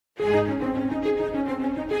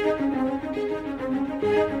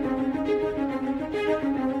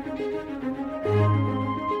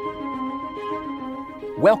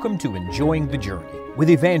Welcome to Enjoying the Journey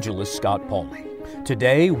with Evangelist Scott Pauley.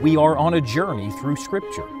 Today we are on a journey through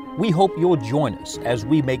Scripture. We hope you'll join us as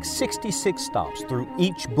we make 66 stops through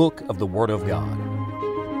each book of the Word of God.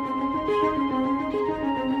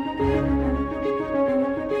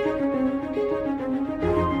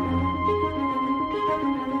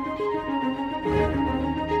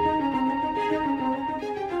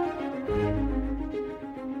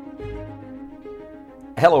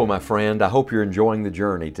 Hello, my friend. I hope you're enjoying the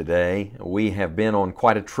journey today. We have been on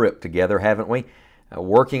quite a trip together, haven't we?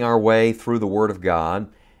 Working our way through the Word of God,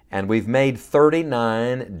 and we've made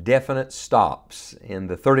 39 definite stops in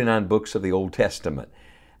the 39 books of the Old Testament.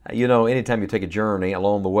 You know, anytime you take a journey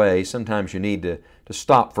along the way, sometimes you need to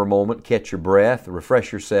stop for a moment, catch your breath,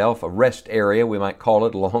 refresh yourself, a rest area, we might call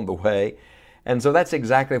it, along the way. And so that's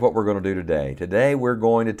exactly what we're going to do today. Today we're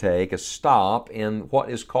going to take a stop in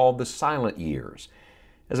what is called the silent years.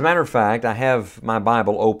 As a matter of fact, I have my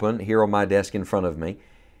Bible open here on my desk in front of me,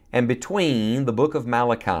 and between the book of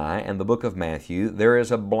Malachi and the book of Matthew, there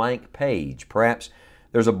is a blank page. Perhaps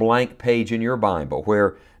there's a blank page in your Bible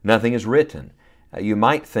where nothing is written. You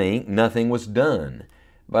might think nothing was done,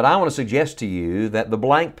 but I want to suggest to you that the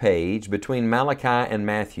blank page between Malachi and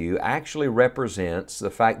Matthew actually represents the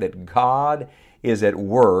fact that God is at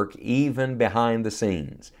work even behind the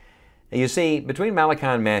scenes. You see, between Malachi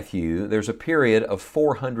and Matthew, there's a period of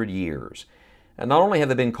 400 years. And not only have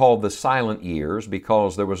they been called the silent years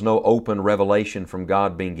because there was no open revelation from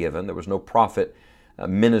God being given, there was no prophet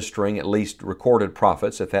ministering, at least recorded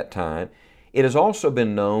prophets at that time, it has also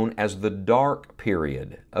been known as the dark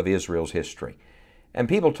period of Israel's history. And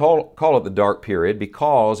people call it the dark period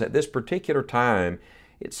because at this particular time,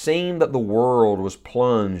 it seemed that the world was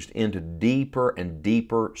plunged into deeper and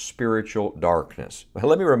deeper spiritual darkness. Well,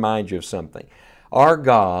 let me remind you of something. Our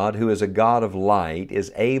God, who is a God of light,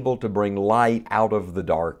 is able to bring light out of the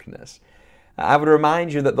darkness. I would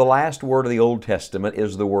remind you that the last word of the Old Testament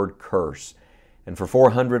is the word curse. And for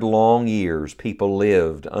 400 long years, people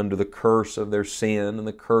lived under the curse of their sin and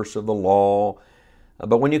the curse of the law.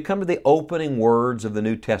 But when you come to the opening words of the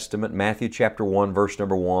New Testament, Matthew chapter 1, verse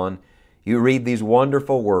number 1, you read these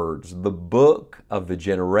wonderful words, the book of the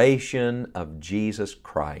generation of Jesus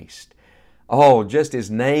Christ. Oh, just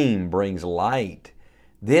His name brings light.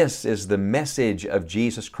 This is the message of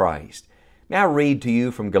Jesus Christ. May I read to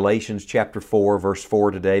you from Galatians chapter 4, verse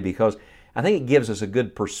 4 today, because I think it gives us a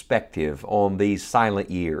good perspective on these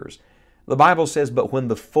silent years. The Bible says, "But when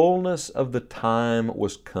the fullness of the time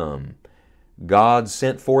was come, God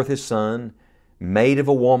sent forth His Son, made of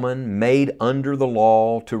a woman, made under the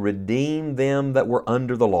law, to redeem them that were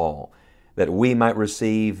under the law, that we might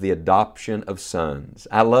receive the adoption of sons."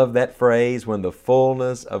 I love that phrase, when the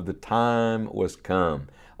fullness of the time was come.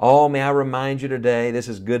 Oh, may I remind you today, this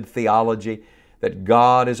is good theology, that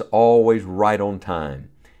God is always right on time.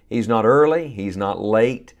 He's not early, He's not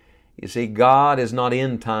late. You see, God is not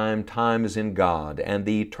in time, time is in God, and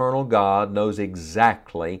the eternal God knows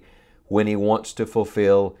exactly when He wants to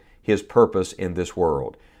fulfill His purpose in this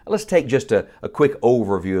world. Let's take just a quick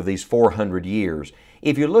overview of these 400 years.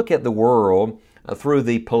 If you look at the world through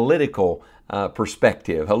the political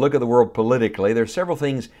perspective, look at the world politically, there are several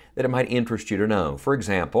things that it might interest you to know. For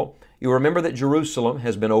example, you remember that Jerusalem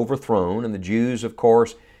has been overthrown and the Jews, of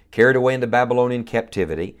course, carried away into Babylonian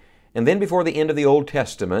captivity. And then before the end of the Old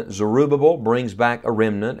Testament, Zerubbabel brings back a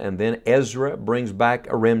remnant, and then Ezra brings back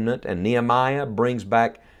a remnant, and Nehemiah brings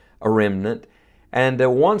back a remnant. And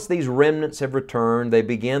once these remnants have returned, they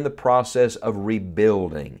begin the process of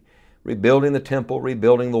rebuilding the temple,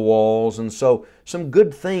 rebuilding the walls, and so some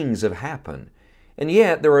good things have happened. And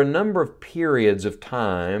yet there are a number of periods of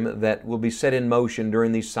time that will be set in motion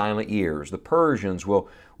during these silent years. The Persians will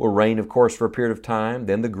reign, of course, for a period of time,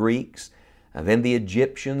 then the Greeks, and then the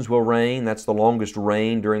Egyptians will reign. That's the longest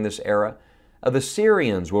reign during this era. The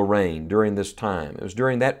Syrians will reign during this time. It was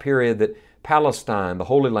during that period that Palestine, the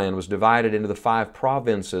Holy Land, was divided into the 5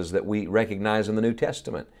 provinces that we recognize in the New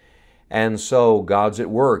Testament. And so God's at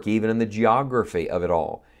work even in the geography of it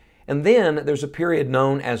all. And then there's a period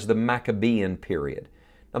known as the Maccabean period.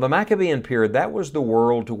 Now the Maccabean period, that was the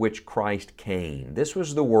world to which Christ came. This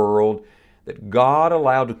was the world that God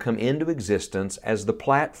allowed to come into existence as the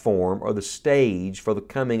platform or the stage for the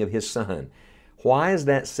coming of His Son. Why is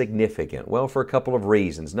that significant? Well, for a couple of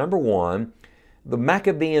reasons. Number one, the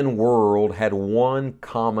Maccabean world had one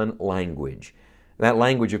common language. That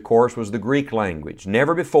language, of course, was the Greek language.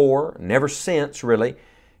 Never before, never since, really,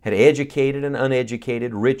 had educated and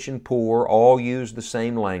uneducated, rich and poor, all used the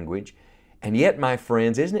same language. And yet, my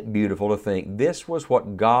friends, isn't it beautiful to think this was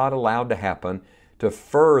what God allowed to happen to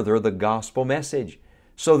further the gospel message,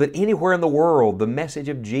 so that anywhere in the world the message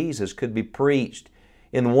of Jesus could be preached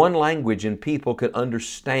in one language and people could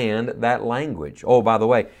understand that language. Oh, by the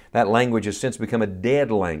way, that language has since become a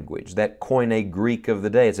dead language, that Koine Greek of the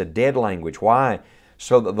day. It's a dead language. Why?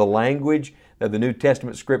 So that the language that the New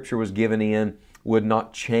Testament Scripture was given in would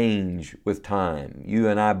not change with time. You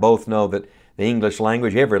and I both know that the English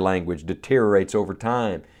language, every language, deteriorates over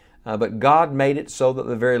time. But God made it so that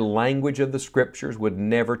the very language of the Scriptures would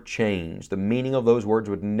never change. The meaning of those words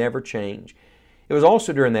would never change. It was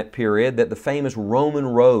also during that period that the famous Roman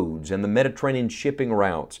roads and the Mediterranean shipping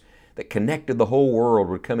routes that connected the whole world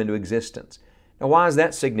would come into existence. Now, why is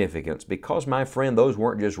that significant? Because, my friend, those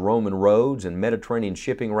weren't just Roman roads and Mediterranean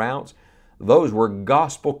shipping routes. Those were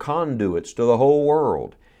gospel conduits to the whole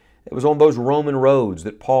world. It was on those Roman roads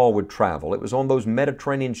that Paul would travel. It was on those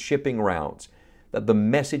Mediterranean shipping routes that the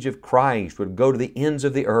message of Christ would go to the ends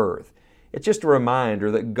of the earth. It's just a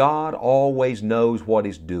reminder that God always knows what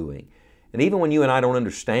He's doing. And even when you and I don't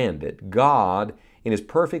understand it, God, in His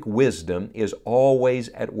perfect wisdom, is always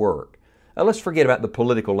at work. Now, let's forget about the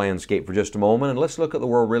political landscape for just a moment and let's look at the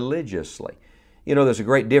world religiously. You know, there's a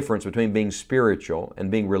great difference between being spiritual and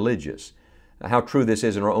being religious. How true this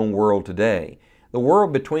is in our own world today. The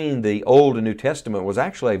world between the Old and New Testament was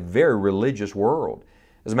actually a very religious world.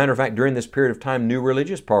 As a matter of fact, during this period of time, new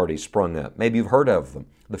religious parties sprung up. Maybe you've heard of them,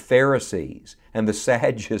 the Pharisees and the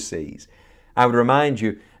Sadducees. I would remind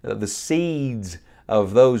you that the seeds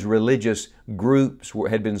of those religious groups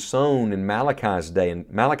had been sown in Malachi's day, and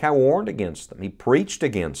Malachi warned against them. He preached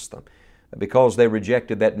against them. Because they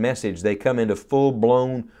rejected that message, they come into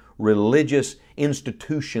full-blown religious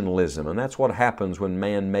institutionalism, and that's what happens when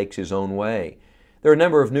man makes his own way. There are a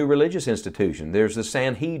number of new religious institutions. There's the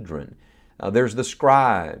Sanhedrin. There's the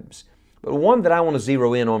scribes. But one that I want to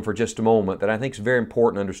zero in on for just a moment that I think is very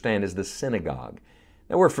important to understand is the synagogue.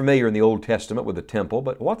 Now, we're familiar in the Old Testament with the temple,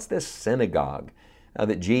 but what's this synagogue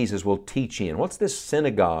that Jesus will teach in? What's this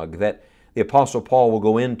synagogue that the Apostle Paul will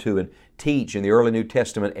go into and teach in the early New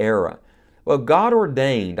Testament era? Well, God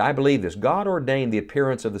ordained, I believe this, God ordained the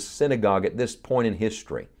appearance of the synagogue at this point in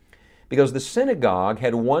history because the synagogue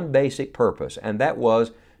had one basic purpose, and that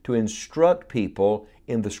was to instruct people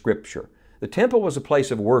in the Scripture. The temple was a place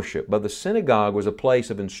of worship, but the synagogue was a place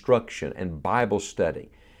of instruction and Bible study.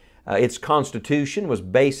 Its constitution was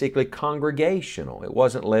basically congregational. It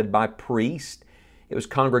wasn't led by priests. It was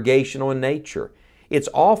congregational in nature. Its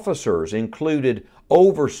officers included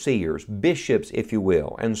overseers, bishops, if you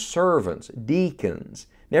will, and servants, deacons,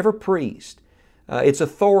 never priests. Its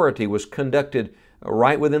authority was conducted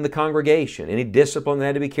right within the congregation. Any discipline that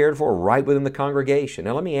had to be cared for right within the congregation.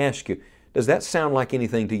 Now let me ask you, does that sound like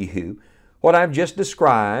anything to you? What I've just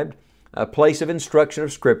described, a place of instruction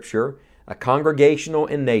of Scripture, a congregational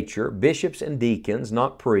in nature, bishops and deacons,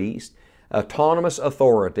 not priests, autonomous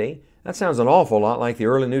authority, that sounds an awful lot like the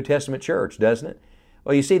early New Testament church, doesn't it?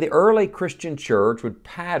 Well, you see, the early Christian church would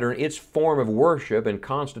pattern its form of worship and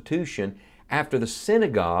constitution after the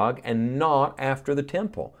synagogue and not after the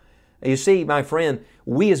temple. You see, my friend,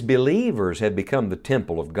 we as believers have become the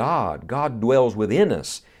temple of God. God dwells within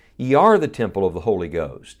us. Ye are the temple of the Holy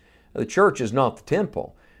Ghost. The church is not the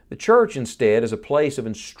temple. The church instead is a place of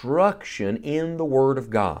instruction in the Word of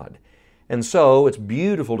God. And so it's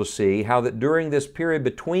beautiful to see how that during this period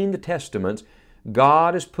between the Testaments,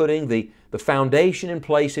 God is putting the foundation in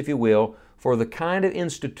place, if you will, for the kind of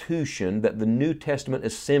institution that the New Testament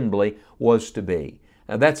assembly was to be.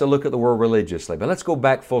 Now that's a look at the world religiously, but let's go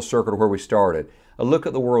back full circle to where we started, a look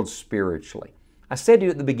at the world spiritually. I said to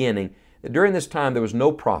you at the beginning that during this time there was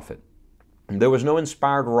no prophet, there was no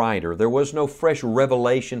inspired writer, there was no fresh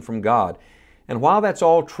revelation from God. And while that's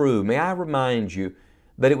all true, may I remind you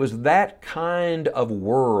that it was that kind of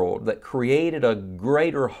world that created a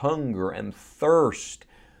greater hunger and thirst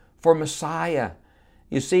for Messiah.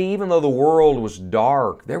 You see, even though the world was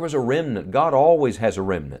dark, there was a remnant. God always has a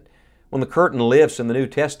remnant. When the curtain lifts in the New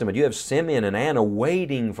Testament, you have Simeon and Anna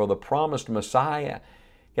waiting for the promised Messiah.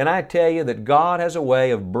 Can I tell you that God has a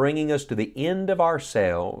way of bringing us to the end of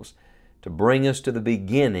ourselves to bring us to the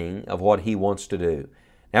beginning of what He wants to do.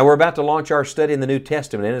 Now we're about to launch our study in the New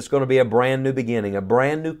Testament, and it's going to be a brand new beginning, a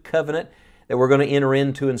brand new covenant that we're going to enter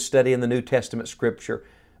into and study in the New Testament Scripture.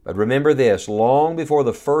 But remember this, long before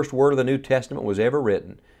the first word of the New Testament was ever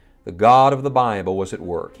written, the God of the Bible was at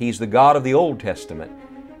work. He's the God of the Old Testament,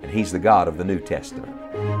 and He's the God of the New Testament.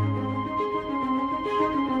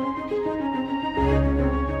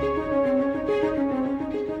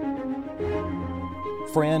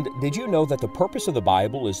 Friend, did you know that the purpose of the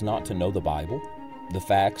Bible is not to know the Bible, the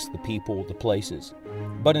facts, the people, the places,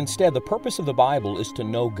 but instead the purpose of the Bible is to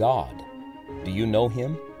know God? Do you know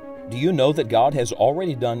Him? Do you know that God has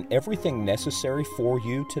already done everything necessary for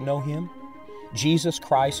you to know Him? Jesus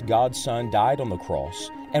Christ, God's Son, died on the cross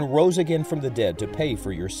and rose again from the dead to pay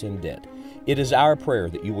for your sin debt. It is our prayer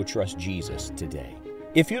that you will trust Jesus today.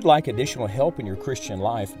 If you'd like additional help in your Christian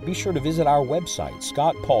life, be sure to visit our website,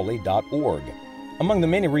 scottpauley.org. Among the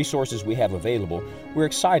many resources we have available, we're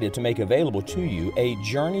excited to make available to you a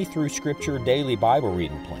Journey Through Scripture daily Bible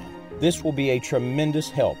reading plan. This will be a tremendous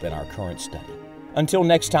help in our current study. Until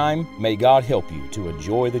next time, may God help you to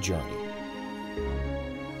enjoy the journey.